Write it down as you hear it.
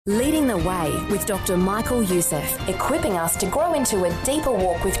Leading the Way with Dr. Michael Youssef, equipping us to grow into a deeper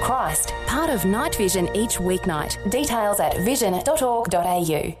walk with Christ. Part of Night Vision each weeknight. Details at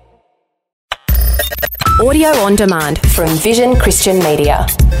vision.org.au. Audio on demand from Vision Christian Media.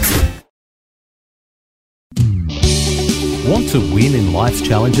 Want to win in life's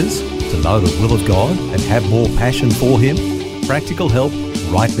challenges? To know the will of God and have more passion for Him? Practical help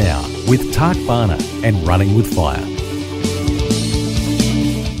right now with Tak Bhana and Running with Fire.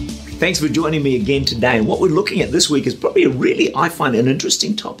 Thanks for joining me again today. And what we're looking at this week is probably I find an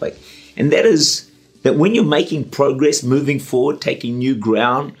interesting topic. And that is that when you're making progress, moving forward, taking new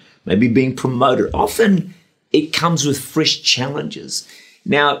ground, maybe being promoted, often it comes with fresh challenges.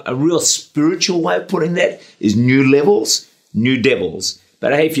 Now, a real spiritual way of putting that is new levels, new devils.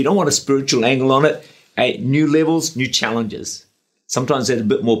 But hey, if you don't want a spiritual angle on it, hey, new levels, new challenges. Sometimes that's a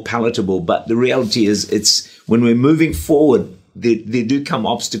bit more palatable, but the reality is it's when we're moving forward, there do come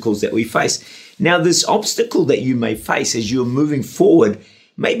obstacles that we face. Now, this obstacle that you may face as you're moving forward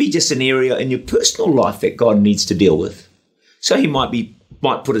may be just an area in your personal life that God needs to deal with. So He might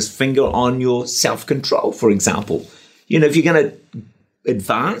put His finger on your self-control, for example. You know, if you're going to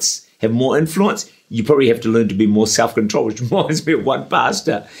advance, have more influence, you probably have to learn to be more self-controlled, which reminds me of one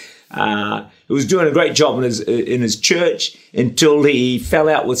pastor who was doing a great job in his church until he fell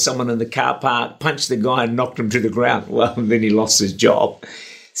out with someone in the car park, punched the guy and knocked him to the ground. Well, then he lost his job.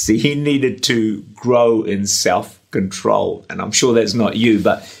 See, he needed to grow in self-control, and I'm sure that's not you,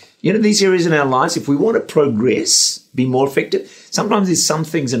 but you know, these areas in our lives, if we want to progress, be more effective, sometimes there's some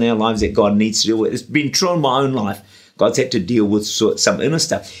things in our lives that God needs to deal with. It's been true in my own life. God's had to deal with some inner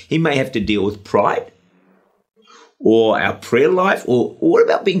stuff. He may have to deal with pride, or our prayer life, or what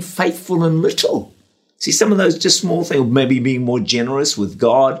about being faithful in little? See, some of those just small things, maybe being more generous with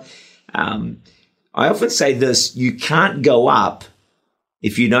God. I often say this, you can't go up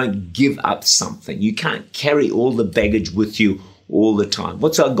if you don't give up something. You can't carry all the baggage with you all the time.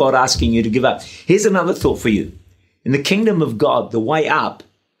 What's God asking you to give up? Here's another thought for you. In the kingdom of God, the way up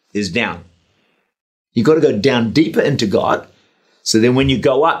is down. You've got to go down deeper into God, so then when you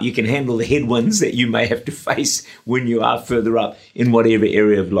go up, you can handle the headwinds that you may have to face when you are further up in whatever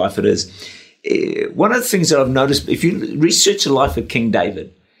area of life it is. One of the things that I've noticed, if you research the life of King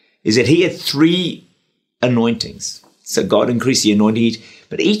David, is that he had 3 anointings. So God increased the anointing,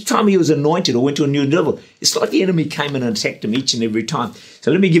 but each time he was anointed or went to a new level, it's like the enemy came in and attacked him each and every time.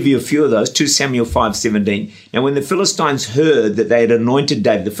 So let me give you a few of those. 2 Samuel 5:17. Now when the Philistines heard that they had anointed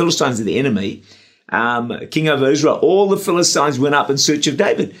David, the Philistines are the enemy, king over Israel, all the Philistines went up in search of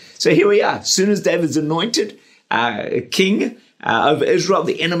David. So here we are. As soon as David's anointed king over Israel,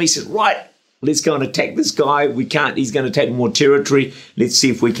 the enemy says, right, let's go and attack this guy. He's going to take more territory. Let's see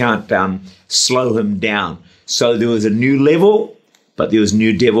if we can't slow him down. So there was a new level, but there was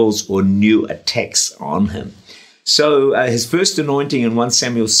new devils or new attacks on him. So his first anointing in 1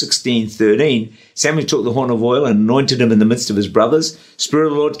 Samuel 16:13, Samuel took the horn of oil and anointed him in the midst of his brothers. Spirit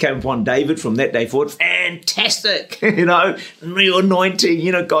of the Lord came upon David from that day forward. Fantastic, new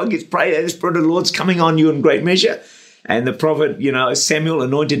anointing. God gets praise. The Spirit of the Lord's coming on you in great measure. And the prophet, Samuel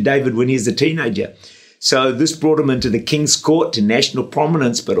anointed David when he was a teenager. So this brought him into the king's court to national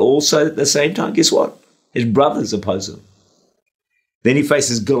prominence, but also at the same time, guess what? His brothers oppose him. Then he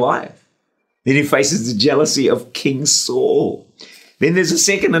faces Goliath. Then he faces the jealousy of King Saul. Then there's a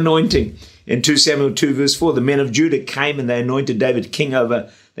second anointing. In 2 Samuel 2 verse 4, the men of Judah came and they anointed David king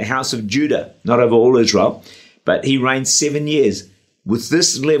over the house of Judah, not over all Israel, but he reigned 7 years. With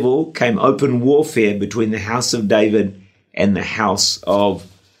this level came open warfare between the house of David and the house of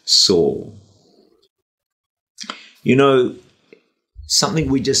Saul. Something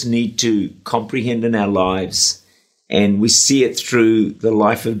we just need to comprehend in our lives, and we see it through the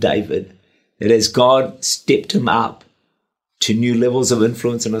life of David, that as God stepped him up to new levels of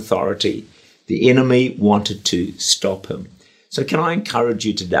influence and authority, the enemy wanted to stop him. So can I encourage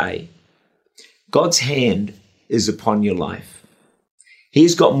you today? God's hand is upon your life.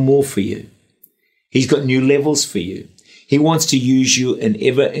 He's got more for you. He's got new levels for you. He wants to use you in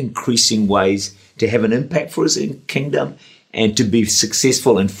ever-increasing ways to have an impact for His kingdom and to be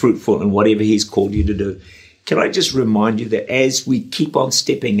successful and fruitful in whatever He's called you to do. Can I just remind you that as we keep on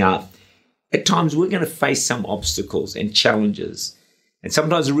stepping up, at times we're going to face some obstacles and challenges. And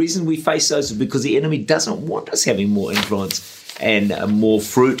sometimes the reason we face those is because the enemy doesn't want us having more influence and more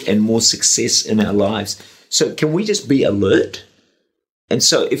fruit and more success in our lives. So can we just be alert? And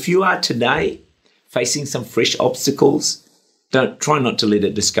so if you are today facing some fresh obstacles, try not to let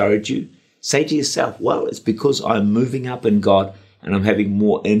it discourage you. Say to yourself, well, it's because I'm moving up in God and I'm having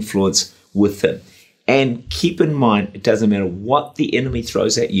more influence with Him. And keep in mind, it doesn't matter what the enemy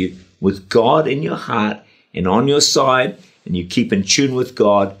throws at you, with God in your heart and on your side, and you keep in tune with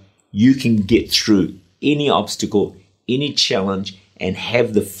God, you can get through any obstacle, any challenge, and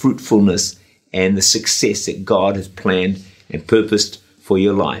have the fruitfulness and the success that God has planned and purposed for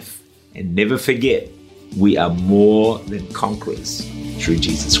your life. And never forget, we are more than conquerors through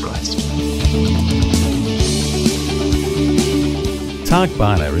Jesus Christ. Tak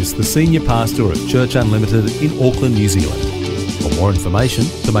Bhana is the Senior Pastor of Church Unlimited in Auckland, New Zealand. For more information,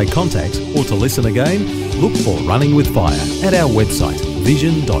 to make contact or to listen again, look for Running with Fire at our website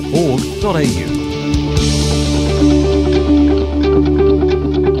vision.org.au.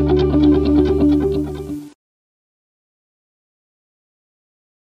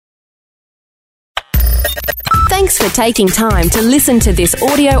 Thanks for taking time to listen to this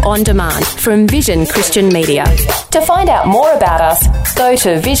audio on demand from Vision Christian Media. To find out more about us, go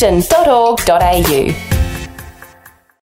to vision.org.au.